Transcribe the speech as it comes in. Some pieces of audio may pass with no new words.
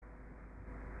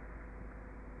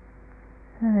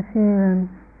So if you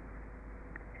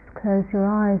just close your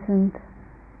eyes and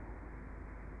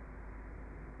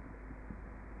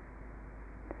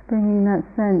just bringing that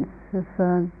sense of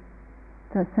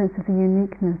the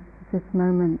uniqueness of this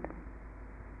moment.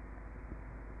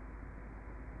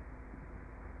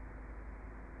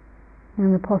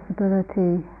 And the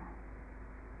possibility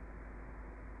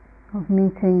of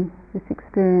meeting this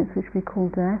experience which we call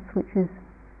death, which is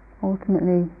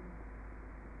ultimately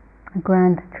a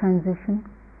grand transition.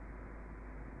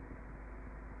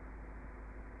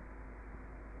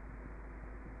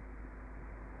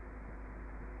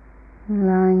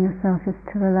 Allowing yourself just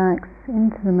to relax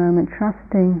into the moment,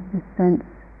 trusting this sense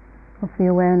of the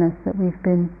awareness that we've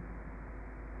been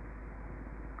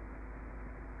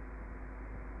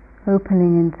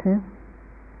opening into.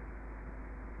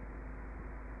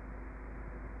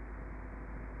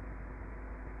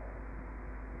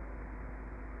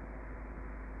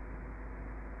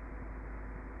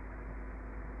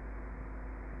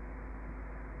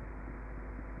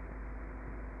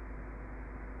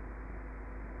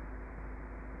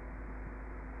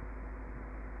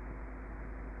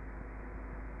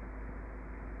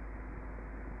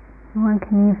 One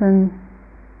can even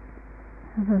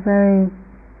have a very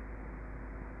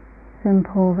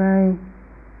simple, very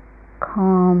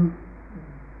calm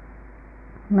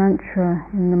mantra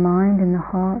in the mind, in the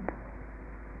heart.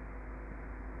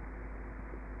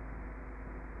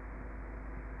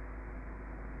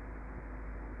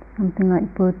 Something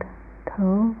like Buddha,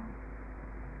 a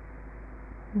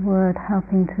word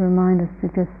helping to remind us to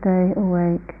just stay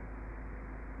awake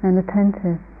and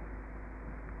attentive.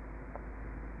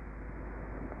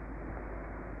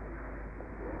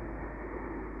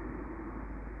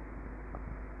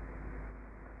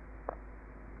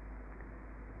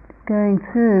 Going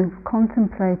through,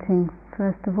 contemplating,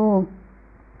 first of all,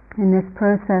 in this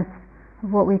process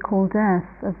of what we call death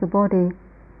of the body,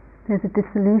 there's a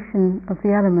dissolution of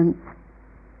the elements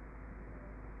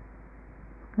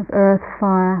of earth,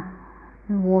 fire,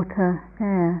 and water,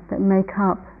 air that make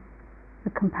up the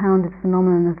compounded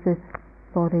phenomenon of this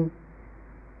body.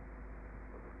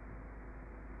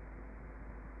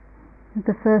 At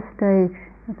the first stage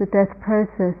of the death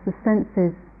process, the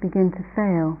senses begin to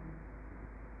fail.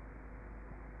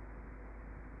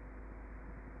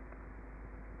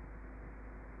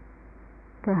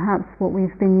 Perhaps what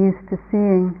we've been used to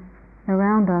seeing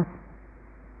around us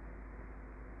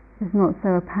is not so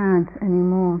apparent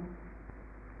anymore.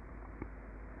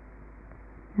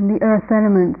 And the earth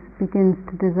element begins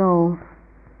to dissolve,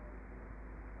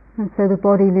 and so the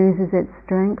body loses its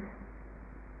strength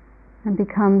and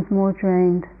becomes more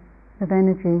drained of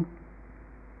energy.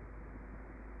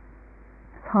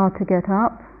 It's hard to get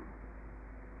up,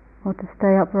 or to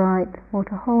stay upright, or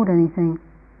to hold anything.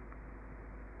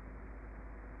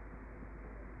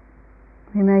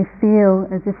 We may feel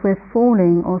as if we're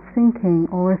falling or sinking,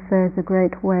 or if there's a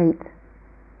great weight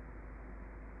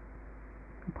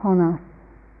upon us.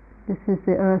 This is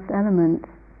the earth element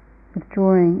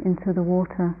withdrawing into the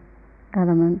water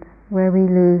element, where we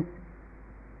lose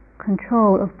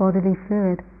control of bodily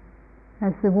fluid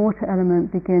as the water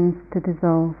element begins to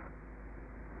dissolve.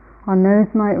 Our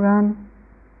nose might run,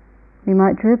 we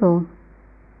might dribble,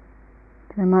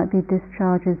 there might be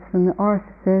discharges from the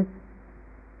orifices,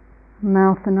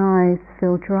 mouth and eyes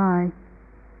feel dry.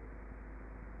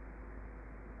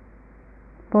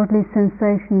 Bodily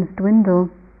sensations dwindle,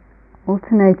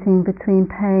 alternating between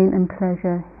pain and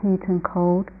pleasure, heat and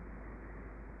cold.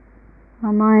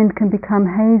 Our mind can become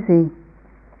hazy.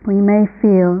 We may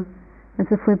feel as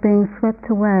if we're being swept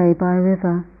away by a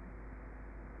river.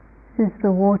 This is the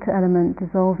water element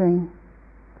dissolving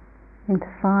into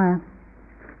fire.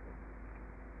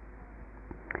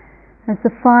 As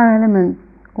the fire element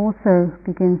also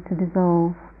begins to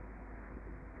dissolve,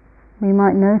 we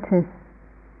might notice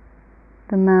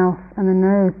the mouth and the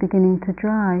nose beginning to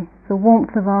dry, the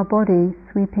warmth of our body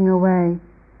sweeping away,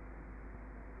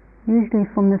 usually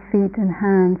from the feet and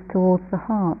hands towards the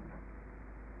heart.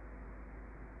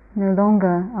 No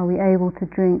longer are we able to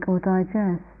drink or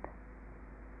digest.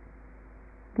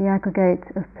 The aggregate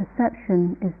of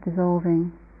perception is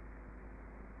dissolving.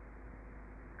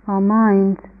 Our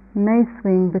mind may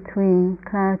swing between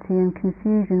clarity and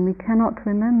confusion. We cannot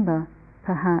remember,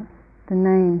 perhaps, the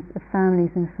names of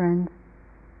families and friends,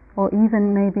 or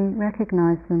even maybe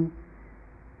recognize them.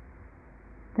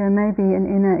 There may be an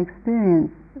inner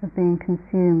experience of being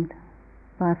consumed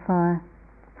by fire.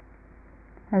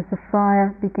 As the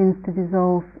fire begins to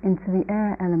dissolve into the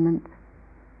air element,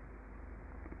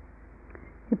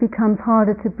 it becomes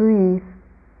harder to breathe,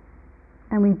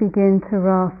 and we begin to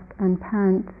rasp and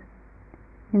pant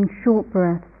in short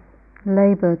breaths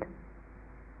labored.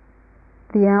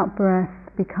 The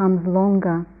out-breath becomes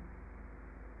longer.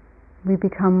 We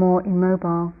become more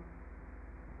immobile.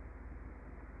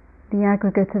 The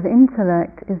aggregate of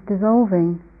intellect is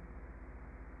dissolving.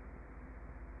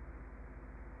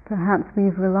 Perhaps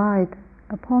we've relied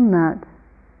upon that.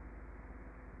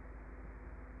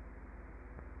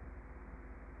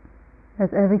 As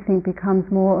everything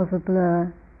becomes more of a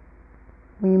blur,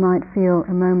 we might feel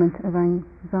a moment of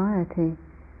anxiety.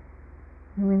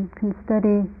 And we can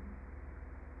steady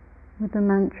with the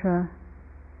mantra.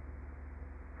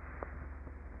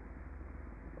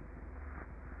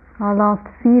 Our last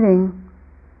feeling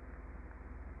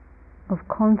of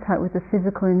contact with the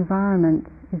physical environment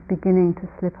is beginning to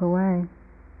slip away.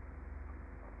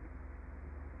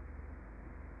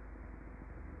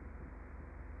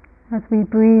 As we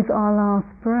breathe our last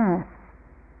breath,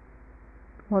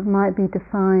 what might be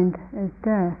defined as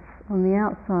death on the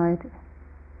outside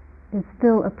is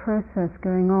still a process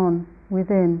going on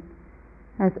within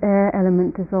as air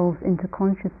element dissolves into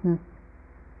consciousness.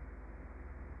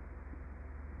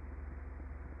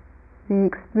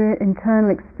 The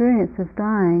internal experience of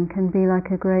dying can be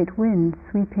like a great wind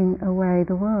sweeping away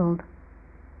the world.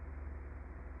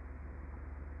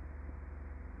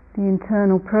 The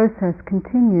internal process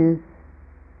continues.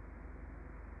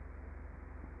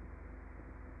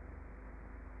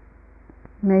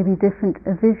 Maybe different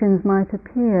visions might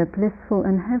appear, blissful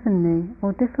and heavenly,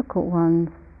 or difficult ones.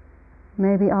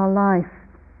 Maybe our life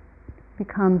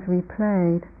becomes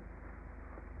replayed.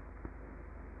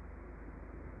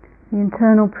 The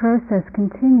internal process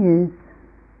continues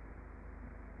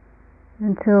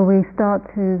until we start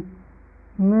to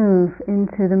move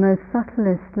into the most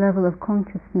subtlest level of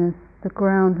consciousness, the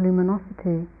ground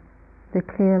luminosity, the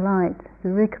clear light, the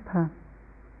rigpa,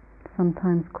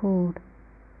 sometimes called.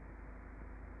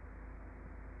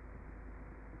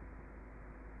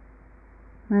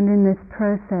 And in this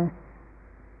process,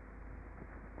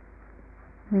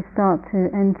 we start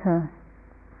to enter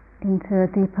into a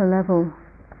deeper level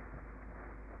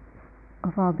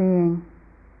of our being.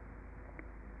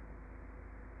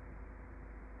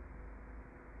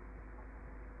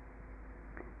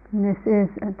 And this is,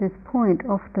 at this point,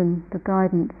 often the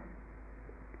guidance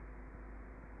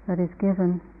that is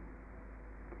given.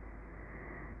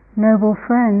 Noble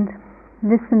friend,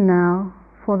 listen now,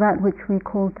 for that which we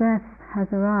call death has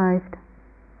arrived.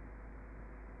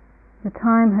 The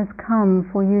time has come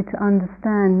for you to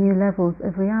understand new levels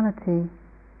of reality,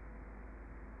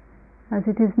 as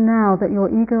it is now that your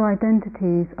ego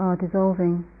identities are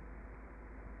dissolving.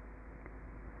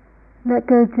 Let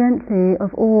go gently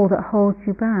of all that holds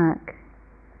you back.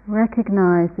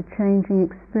 Recognize the changing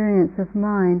experience of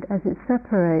mind as it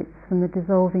separates from the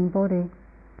dissolving body.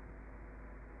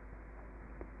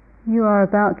 You are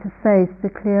about to face the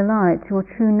clear light, your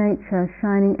true nature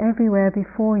shining everywhere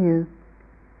before you.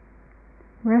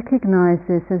 Recognize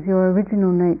this as your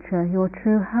original nature, your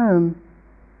true home,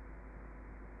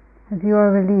 as you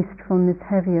are released from this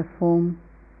heavier form.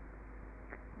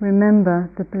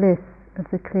 Remember the bliss of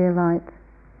the clear light.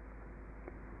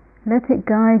 Let it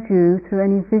guide you through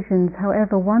any visions,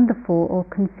 however wonderful or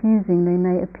confusing they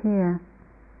may appear.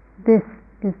 This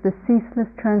is the ceaseless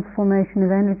transformation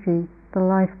of energy, the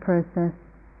life process.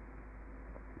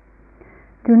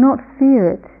 Do not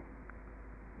fear it.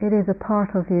 It is a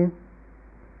part of you.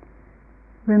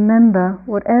 Remember,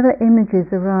 whatever images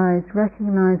arise,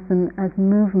 recognize them as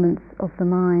movements of the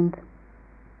mind.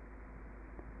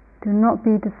 Do not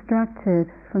be distracted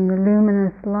from the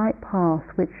luminous light path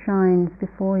which shines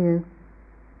before you.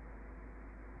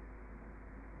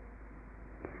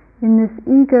 In this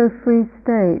ego-free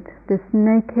state, this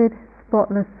naked,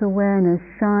 spotless awareness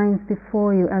shines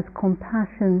before you as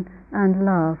compassion and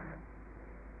love,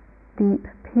 deep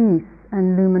peace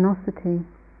and luminosity.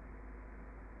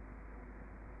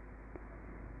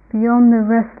 Beyond the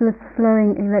restless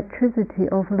flowing electricity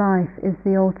of life is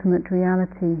the ultimate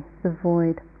reality, the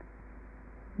void.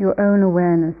 Your own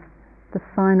awareness, the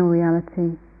final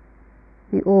reality,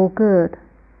 the all-good,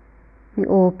 the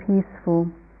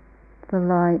all-peaceful, the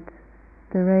light,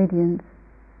 the radiance.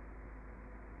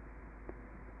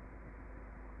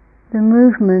 The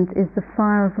movement is the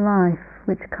fire of life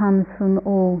which comes from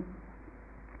all,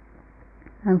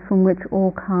 and from which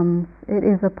all comes. It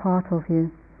is a part of you.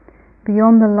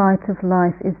 Beyond the light of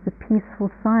life is the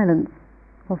peaceful silence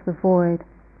of the void,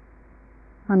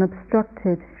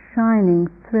 unobstructed, shining,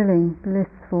 thrilling,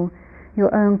 blissful, your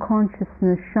own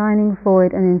consciousness, shining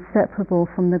void and inseparable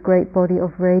from the great body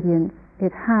of radiance.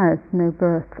 It has no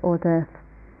birth or death.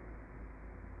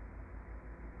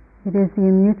 It is the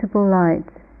immutable light,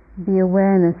 the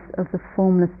awareness of the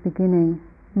formless beginning,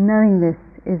 knowing this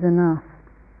is enough.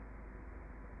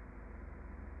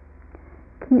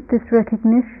 Keep this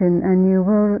recognition and you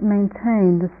will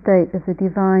maintain the state of the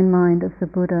divine mind of the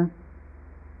Buddha.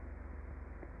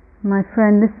 My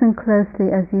friend, listen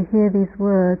closely as you hear these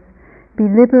words. Be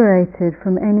liberated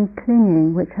from any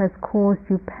clinging which has caused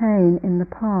you pain in the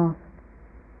past.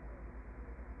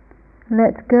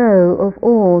 Let go of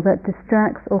all that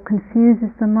distracts or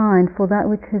confuses the mind, for that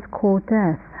which is called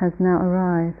death has now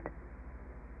arrived.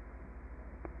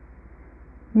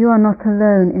 You are not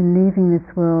alone in leaving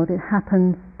this world. It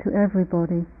happens to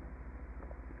everybody.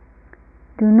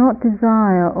 Do not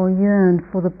desire or yearn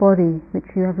for the body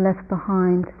which you have left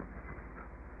behind.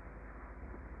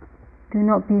 Do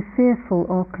not be fearful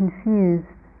or confused.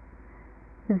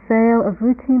 The veil of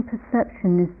routine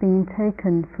perception is being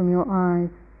taken from your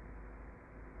eyes.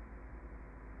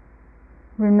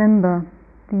 Remember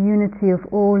the unity of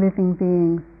all living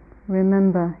beings.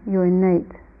 Remember your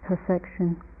innate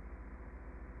perfection.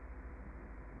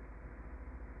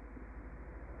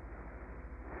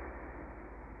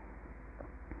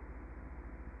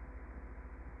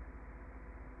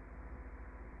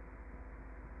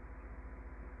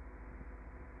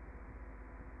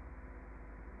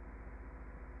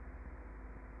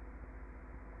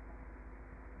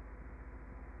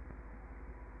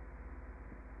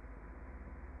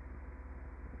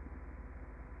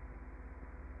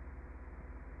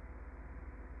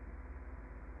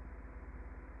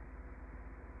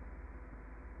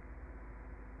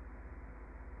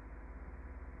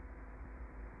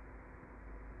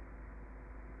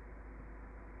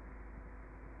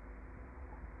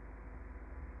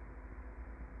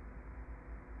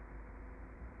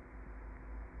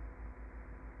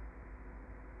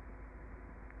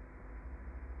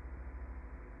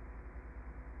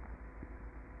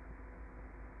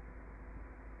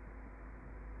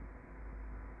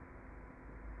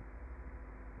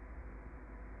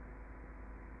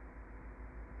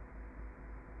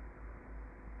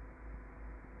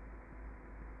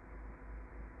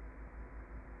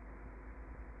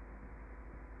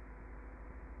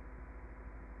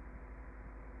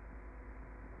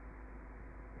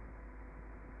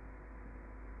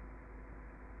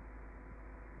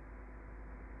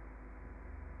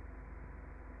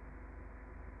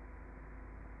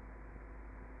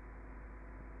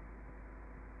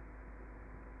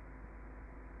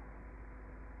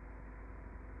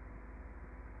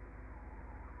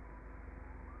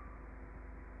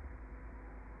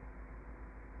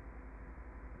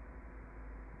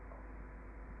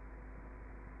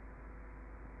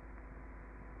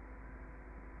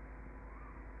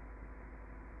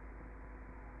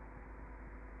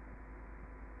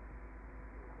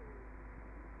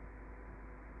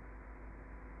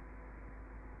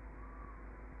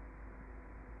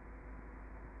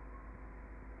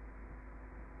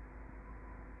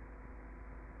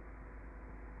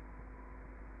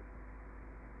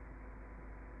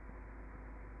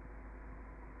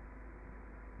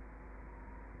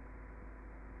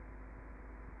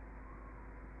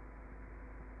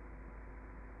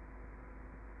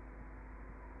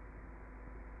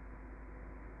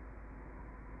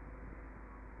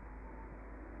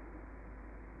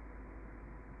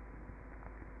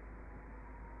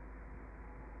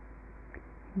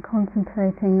 In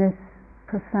contemplating this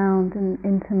profound and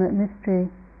intimate mystery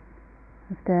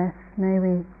of death, may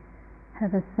we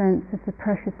have a sense of the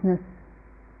preciousness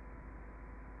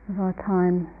of our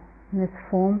time in this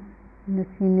form, in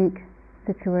this unique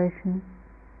situation.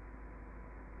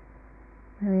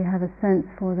 May we have a sense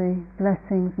for the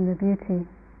blessings and the beauty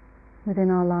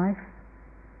within our life.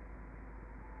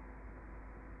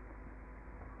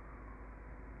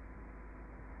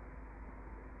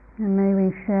 And may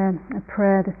we share a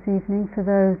prayer this evening for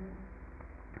those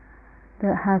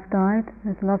that have died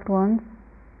as loved ones.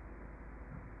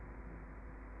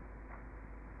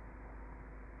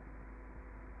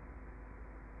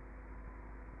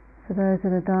 For those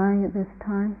that are dying at this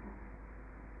time.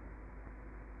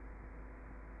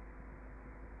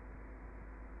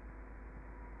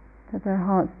 That their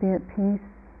hearts be at peace,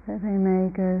 that they may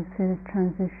go through this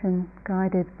transition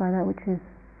guided by that which is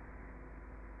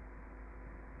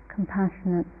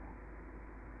compassionate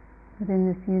within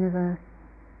this universe.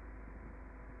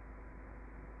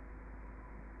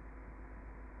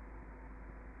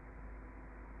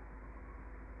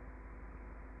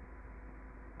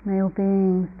 May all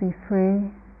beings be free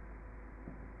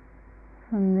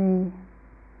from the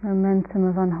momentum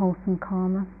of unwholesome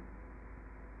karma.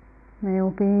 May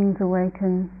all beings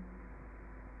awaken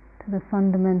to the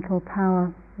fundamental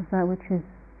power of that which is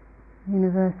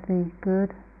universally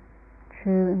good,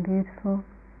 true and beautiful.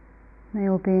 May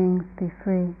all beings be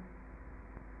free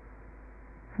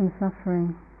from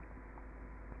suffering.